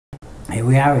Here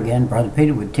we are again, Brother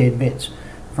Peter, with tidbits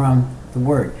from the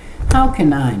Word. How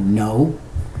can I know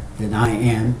that I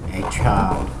am a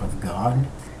child of God?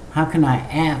 How can I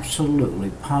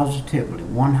absolutely, positively,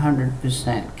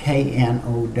 100%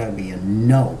 K-N-O-W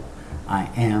know I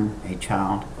am a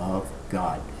child of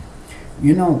God?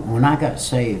 You know, when I got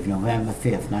saved November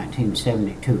 5th,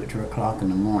 1972 at 3 o'clock in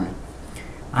the morning,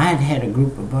 I had a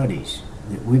group of buddies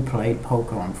that we played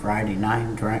poker on Friday night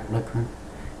and drank liquor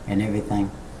and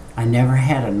everything. I never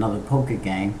had another poker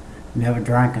game, never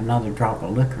drank another drop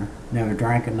of liquor, never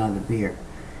drank another beer.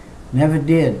 Never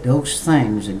did those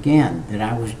things again that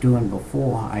I was doing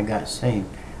before I got saved.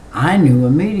 I knew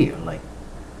immediately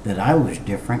that I was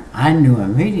different. I knew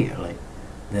immediately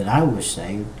that I was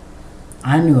saved.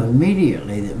 I knew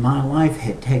immediately that my life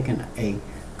had taken a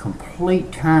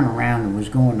complete turnaround and was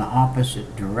going the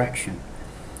opposite direction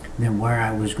than where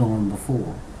I was going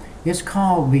before. It's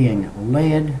called being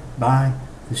led by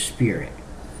the Spirit.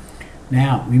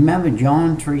 Now, remember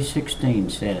John 3:16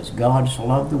 says, God so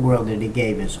loved the world that he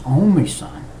gave his only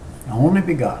Son, only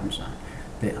begotten Son,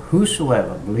 that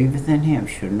whosoever believeth in him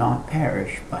should not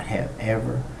perish, but have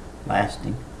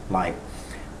everlasting life.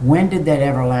 When did that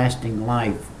everlasting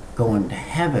life going to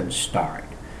heaven start?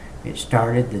 It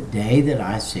started the day that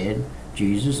I said,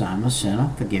 Jesus, I'm a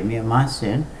sinner, forgive me of my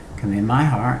sin, come in my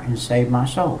heart and save my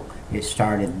soul. It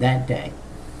started that day.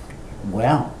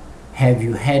 Well, have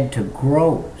you had to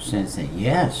grow since then?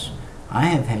 Yes, I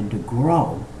have had to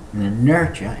grow in the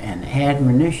nurture and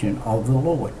admonition of the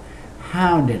Lord.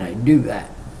 How did I do that?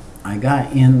 I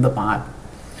got in the Bible,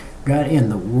 got in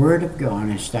the Word of God,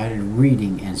 and started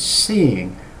reading and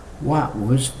seeing what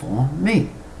was for me.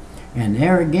 And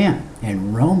there again,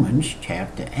 in Romans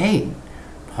chapter 8,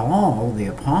 Paul, the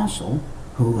apostle,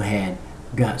 who had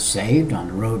got saved on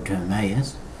the road to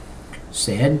Emmaus,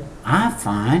 said, I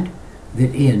find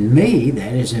that in me,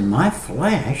 that is in my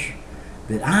flesh,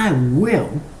 that I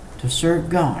will to serve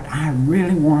God. I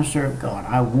really want to serve God.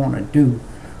 I want to do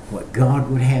what God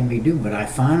would have me do, but I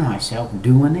find myself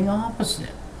doing the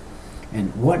opposite.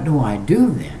 And what do I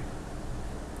do then?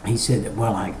 He said that,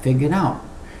 well, I figured out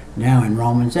now in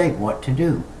Romans 8 what to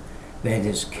do. That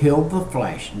is, kill the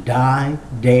flesh, die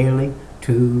daily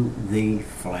to the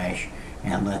flesh,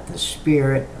 and let the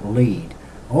Spirit lead.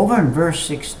 Over in verse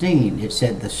 16, it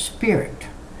said, the Spirit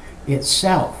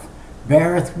itself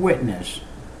beareth witness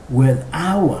with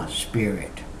our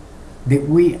spirit that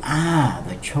we are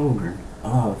the children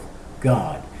of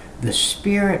God. The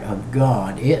Spirit of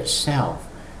God itself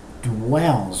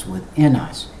dwells within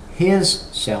us. His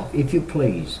self, if you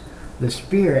please. The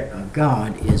Spirit of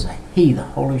God is a He, the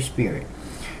Holy Spirit,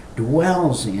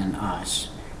 dwells in us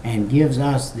and gives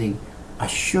us the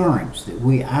assurance that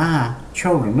we are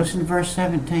children. Listen to verse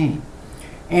 17.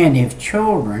 And if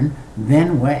children,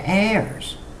 then we're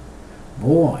heirs.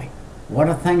 Boy, what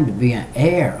a thing to be an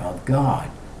heir of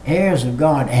God. Heirs of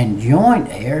God and joint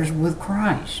heirs with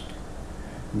Christ.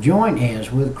 Joint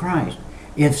heirs with Christ.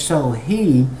 If so,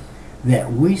 He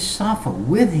that we suffer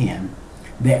with Him,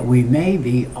 that we may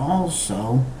be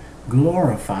also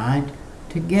glorified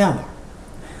together.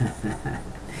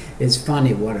 It's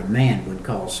funny what a man would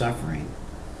call suffering.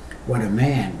 What a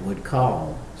man would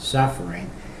call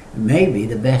suffering may be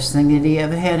the best thing that he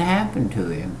ever had happen to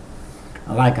him.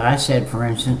 Like I said, for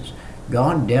instance,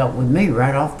 God dealt with me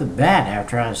right off the bat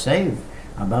after I was saved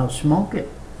about smoking.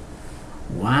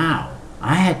 Wow,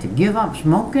 I had to give up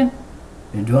smoking?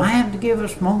 And do I have to give up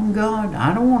smoking, God?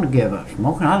 I don't want to give up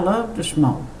smoking. I love to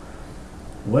smoke.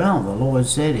 Well, the Lord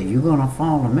said, if you're going to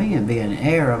follow me and be an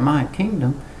heir of my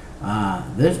kingdom,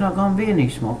 there's not going to be any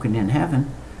smoking in heaven,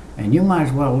 and you might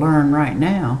as well learn right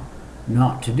now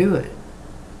not to do it.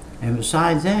 And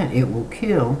besides that, it will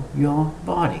kill your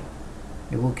body.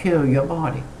 It will kill your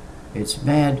body. It's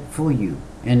bad for you,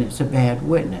 and it's a bad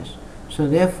witness. So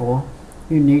therefore,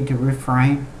 you need to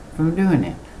refrain from doing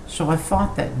it. So I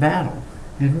fought that battle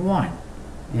and won.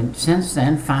 And since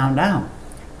then found out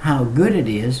how good it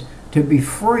is to be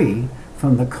free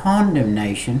from the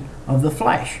condemnation of the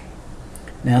flesh.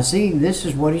 Now see, this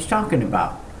is what he's talking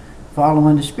about,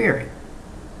 following the Spirit.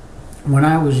 When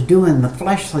I was doing the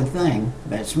fleshly thing,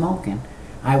 that smoking,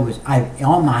 I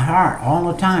on my heart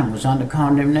all the time was under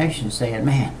condemnation, saying,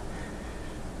 man,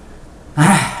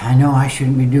 I know I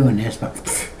shouldn't be doing this, but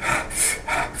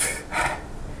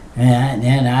and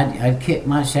then I'd kick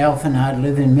myself and I'd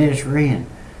live in misery, and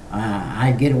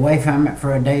I'd get away from it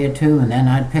for a day or two, and then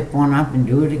I'd pick one up and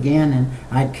do it again, and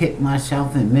I'd kick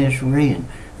myself in misery and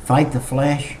fight the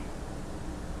flesh.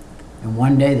 And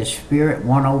one day the Spirit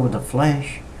won over the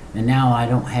flesh, and now I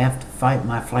don't have to fight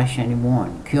my flesh anymore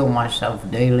and kill myself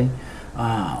daily.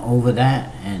 over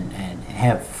that and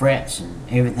have frets and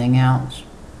everything else.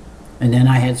 And then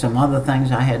I had some other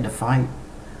things I had to fight.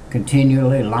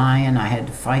 Continually lying, I had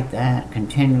to fight that.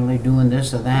 Continually doing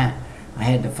this or that, I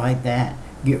had to fight that.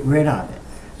 Get rid of it.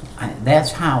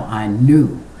 That's how I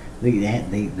knew.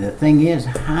 The thing is,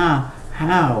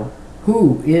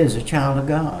 who is a child of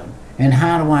God? And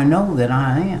how do I know that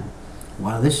I am?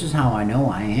 Well, this is how I know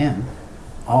I am.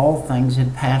 All things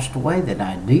had passed away that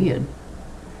I did,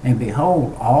 and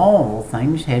behold, all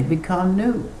things had become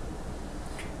new.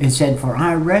 It said, for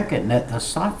I reckon that the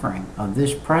suffering of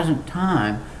this present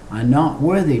time are not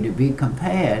worthy to be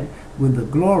compared with the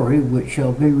glory which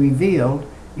shall be revealed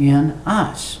in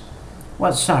us.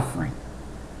 What suffering?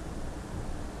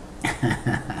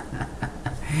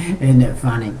 Isn't it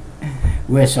funny?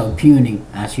 We're so puny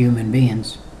as human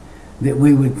beings that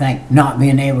we would think not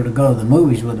being able to go to the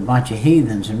movies with a bunch of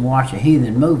heathens and watch a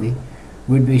heathen movie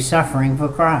would be suffering for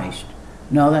Christ.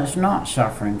 No, that's not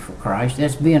suffering for Christ.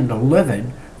 That's being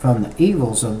delivered from the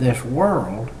evils of this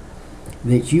world,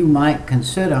 that you might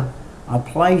consider a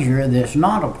pleasure that's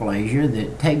not a pleasure,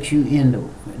 that takes you into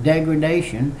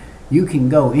degradation. You can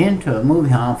go into a movie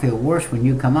hall and feel worse when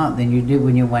you come out than you did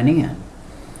when you went in.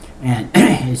 And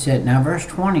it said, now verse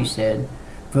 20 said,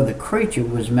 for the creature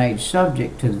was made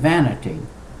subject to vanity,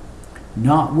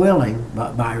 not willing,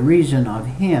 but by reason of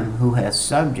him who hath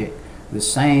subject the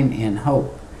same in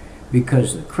hope,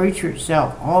 because the creature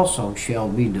itself also shall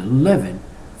be delivered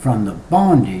from the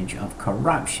bondage of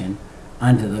corruption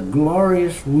unto the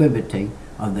glorious liberty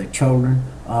of the children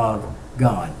of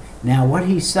God. Now what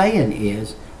he's saying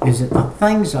is that the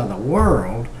things of the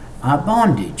world are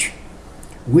bondage.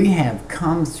 We have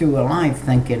come through a life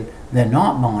thinking they're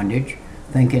not bondage,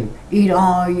 thinking eat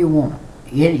all you want,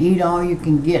 eat all you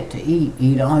can get to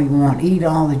eat all you want, eat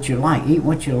all that you like, eat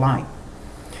what you like.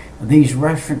 These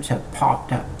restaurants have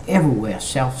popped up everywhere,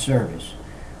 self-service.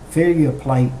 Fill your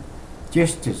plate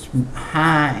just as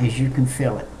high as you can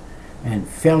fill it, and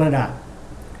fill it up,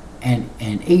 and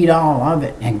eat all of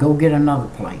it and go get another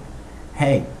plate.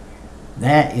 Hey,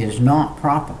 that is not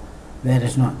proper. That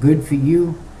is not good for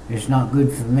you. It's not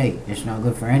good for me. It's not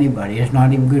good for anybody. It's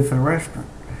not even good for the restaurant.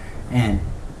 And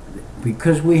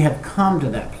because we have come to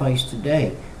that place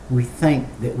today, we think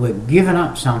that we're giving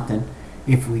up something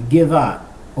if we give up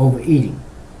overeating.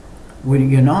 Well,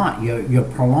 you're not. You're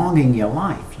prolonging your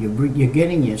life. You're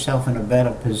getting yourself in a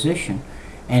better position.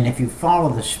 And if you follow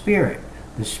the Spirit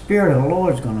of the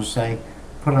Lord is going to say,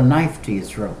 put a knife to your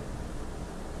throat.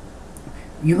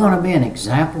 You're going to be an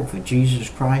example for Jesus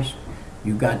Christ.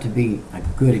 You've got to be a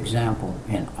good example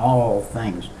in all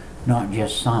things, not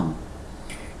just some.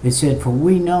 It said, for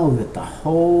we know that the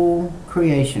whole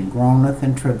creation groaneth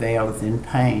and travaileth in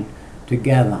pain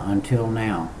together until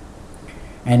now.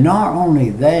 And not only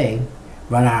they,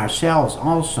 but ourselves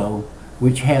also,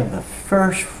 which have the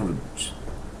first fruits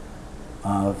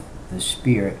of the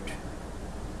Spirit.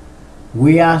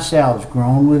 We ourselves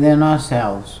groan within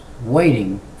ourselves,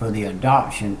 waiting for the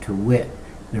adoption, to wit,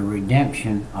 the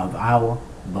redemption of our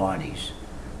bodies.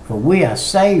 For we are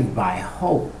saved by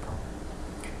hope.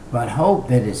 But hope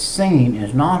that is seen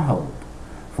is not hope.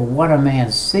 For what a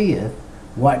man seeth,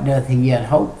 what doth he yet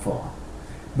hope for?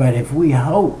 But if we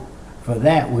hope for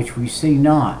that which we see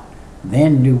not,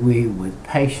 then do we with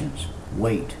patience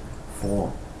wait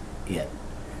for it.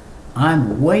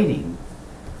 I'm waiting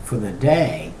for the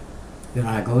day that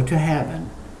I go to heaven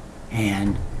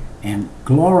and am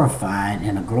glorified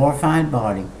in a glorified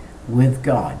body with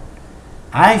God.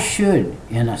 I should,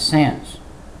 in a sense,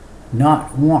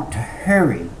 not want to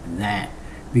hurry that,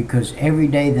 because every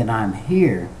day that I'm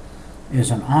here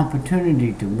is an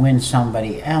opportunity to win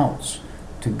somebody else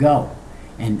to go.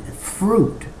 And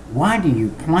fruit, why do you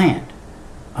plant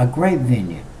a grape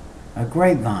vineyard, a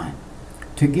grapevine?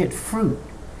 To get fruit.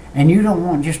 And you don't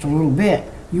want just a little bit,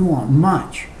 you want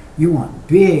much. You want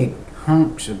big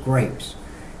hunks of grapes.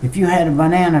 If you had a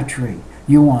banana tree,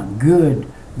 you want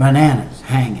good bananas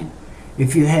hanging.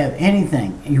 If you have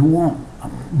anything, you want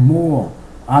more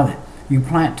of it. You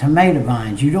plant tomato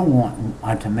vines, you don't want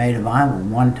a tomato vine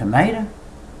with one tomato.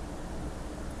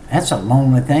 That's a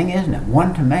lonely thing, isn't it?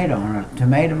 One tomato on a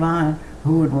tomato vine,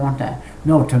 who would want that?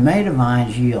 No, tomato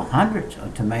vines yield hundreds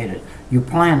of tomatoes. You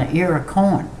plant an ear of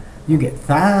corn, you get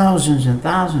thousands and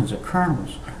thousands of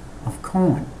kernels of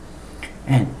corn.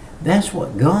 And that's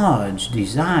what God's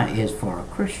desire is for a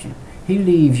Christian. He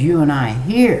leaves you and I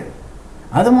here.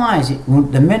 Otherwise,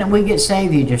 the minute we get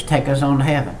saved, He just take us on to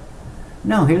heaven.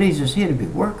 No, He leaves us here to be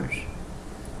workers.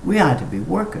 We are to be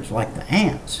workers like the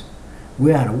ants.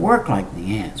 We are to work like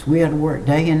the ants. We are to work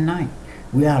day and night.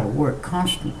 We are to work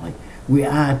constantly. We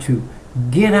are to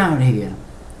get out here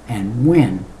and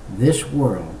win this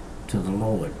world to the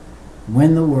Lord.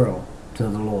 Win the world to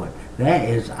the Lord. That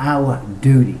is our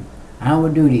duty. Our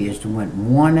duty is to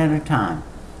win one at a time,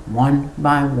 one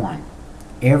by one.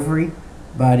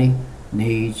 Everybody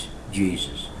needs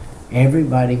Jesus.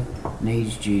 Everybody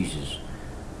needs Jesus.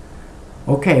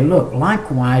 Okay, look,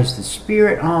 likewise the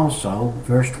Spirit also,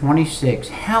 verse 26,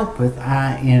 helpeth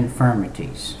our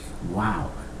infirmities.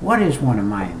 Wow. What is one of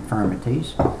my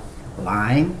infirmities?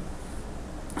 Lying.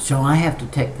 So I have to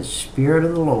take the Spirit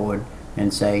of the Lord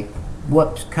and say,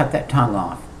 whoops, cut that tongue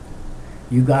off.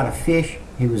 You got a fish,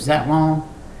 he was that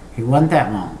long, he wasn't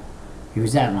that long. He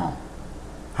was that long.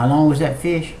 How long was that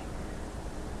fish?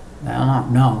 That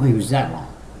long? No, he was that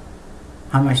long.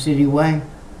 How much did he weigh?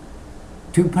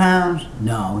 2 pounds?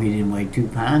 No, he didn't weigh 2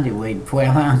 pounds, he weighed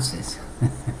 12 ounces.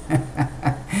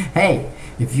 Hey,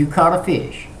 if you caught a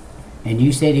fish and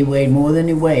you said he weighed more than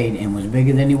he weighed and was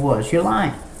bigger than he was, you're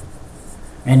lying.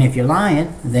 And if you're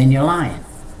lying, then you're lying.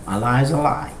 A lie's a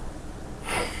lie.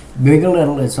 Big or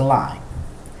little, it's a lie.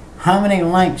 How many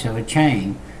links of a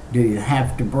chain do you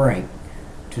have to break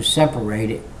to separate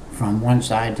it from one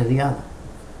side to the other?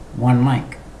 One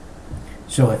link.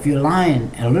 So if you're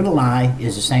lying, a little lie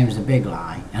is the same as a big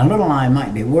lie. And a little lie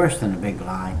might be worse than a big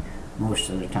lie most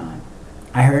of the time.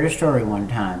 I heard a story one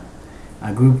time.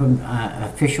 A group of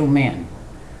official men,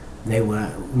 they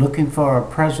were looking for a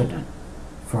president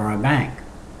for a bank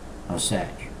or such.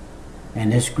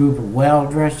 And this group of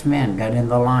well-dressed men got in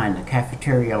the line, the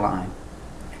cafeteria line,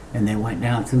 and they went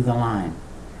down through the line.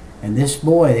 And this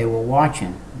boy they were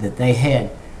watching that they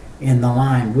had in the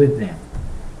line with them,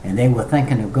 and they were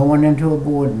thinking of going into a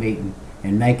board meeting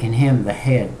and making him the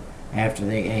head after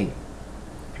they ate.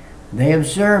 They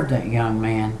observed that young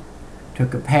man,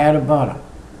 took a pat of butter,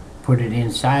 put it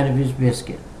inside of his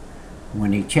biscuit.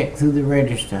 When he checked through the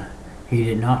register, he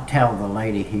did not tell the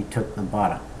lady he took the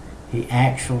butter. He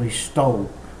actually stole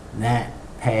that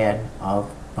pad of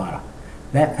butter.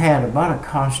 That pad of butter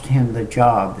cost him the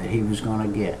job that he was going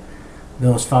to get.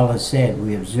 Those fellows said,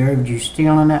 we observed you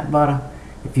stealing that butter.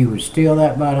 If you would steal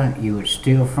that butter, you would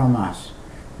steal from us.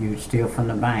 You would steal from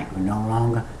the bank. We no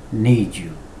longer need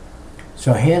you.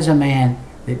 So here's a man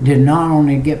that did not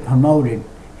only get promoted,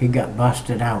 he got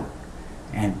busted out.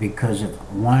 And because of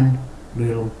one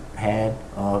little pad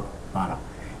of butter.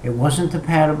 It wasn't the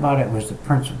pad of butter, it was the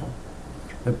principle.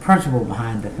 The principle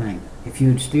behind the thing. If you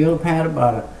would steal a pad of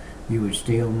butter, you would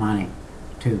steal money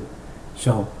too.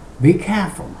 So be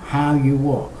careful how you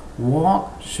walk.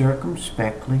 Walk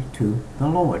circumspectly to the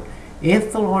Lord.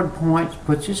 If the Lord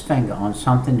puts his finger on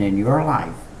something in your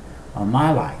life, or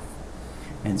my life,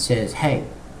 and says, hey,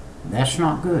 that's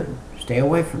not good, stay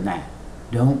away from that,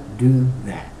 don't do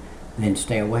that, then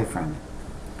stay away from it.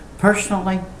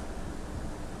 Personally,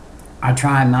 I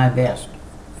try my best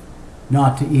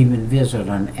not to even visit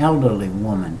an elderly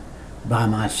woman by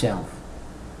myself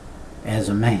as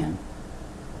a man.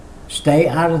 Stay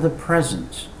out of the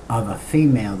presence of a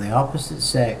female, the opposite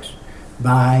sex,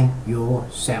 by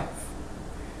yourself.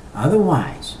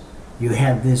 Otherwise, you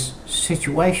have this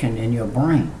situation in your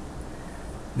brain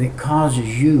that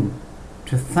causes you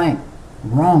to think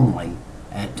wrongly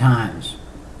at times.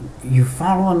 You're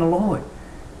following the Lord,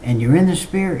 and you're in the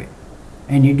Spirit,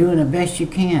 and you're doing the best you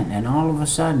can, and all of a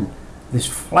sudden, this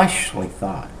fleshly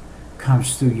thought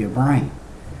comes through your brain,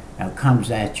 comes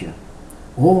at you.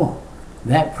 Or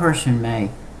that person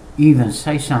may even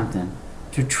say something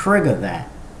to trigger that.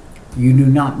 You do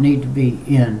not need to be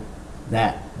in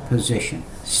that position.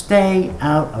 Stay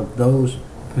out of those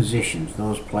positions,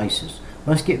 those places.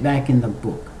 Let's get back in the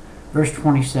book. Verse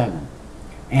 27.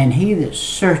 And he that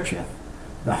searcheth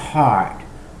the heart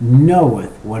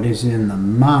knoweth what is in the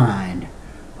mind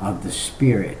of the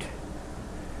Spirit,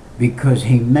 because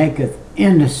he maketh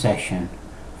intercession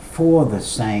for the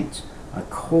saints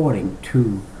according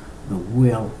to the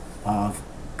will of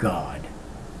God.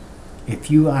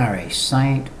 If you are a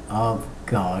saint of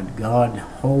God, God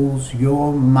holds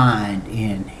your mind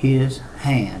in his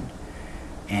hand,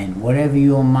 and whatever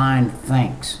your mind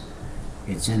thinks,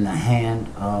 it's in the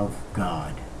hand of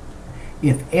God.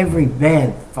 If every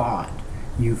bad thought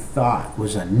you thought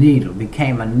was a needle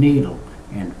became a needle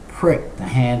and pricked the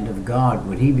hand of God,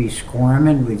 would he be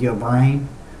squirming with your brain,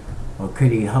 or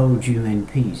could he hold you in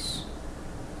peace?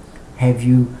 Have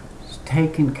you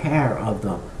taken care of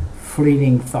the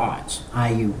fleeting thoughts?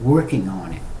 Are you working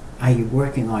on it? Are you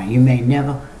working on it? You may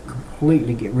never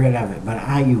completely get rid of it, but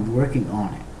are you working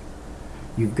on it?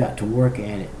 You've got to work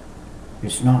at it.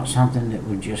 It's not something that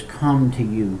will just come to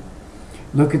you.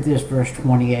 Look at this, verse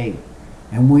 28.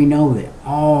 And we know that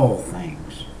all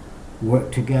things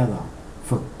work together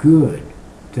for good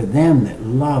to them that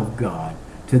love God,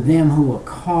 to them who are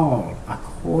called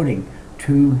according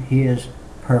to his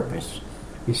purpose.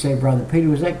 You say, Brother Peter,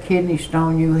 was that kidney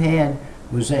stone you had,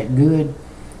 was that good?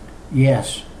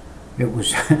 Yes, it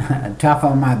was tough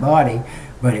on my body,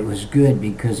 but it was good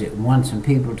because it won some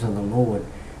people to the Lord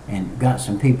and got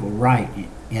some people right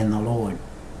in the Lord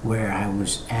where I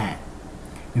was at,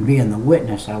 and being the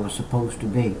witness I was supposed to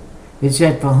be. It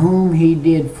said, for whom he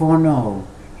did foreknow,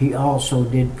 he also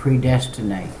did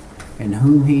predestinate, and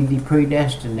whom he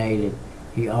predestinated,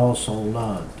 he also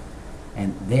loved.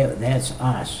 And that's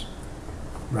us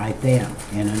right there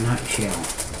in a nutshell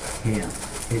here.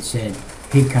 It said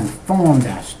he conformed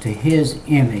us to his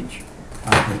image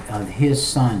of his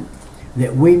Son,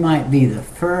 that we might be the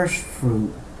first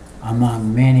fruit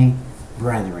among many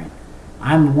brethren.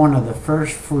 I'm one of the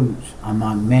first fruits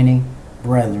among many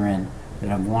brethren that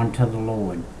have won to the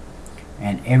Lord.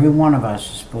 And every one of us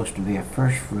is supposed to be a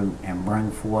first fruit and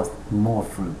bring forth more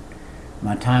fruit.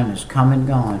 My time is come and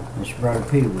gone. This is Brother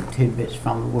Peter with tidbits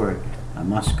from the Word. I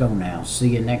must go now. See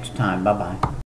you next time. Bye-bye.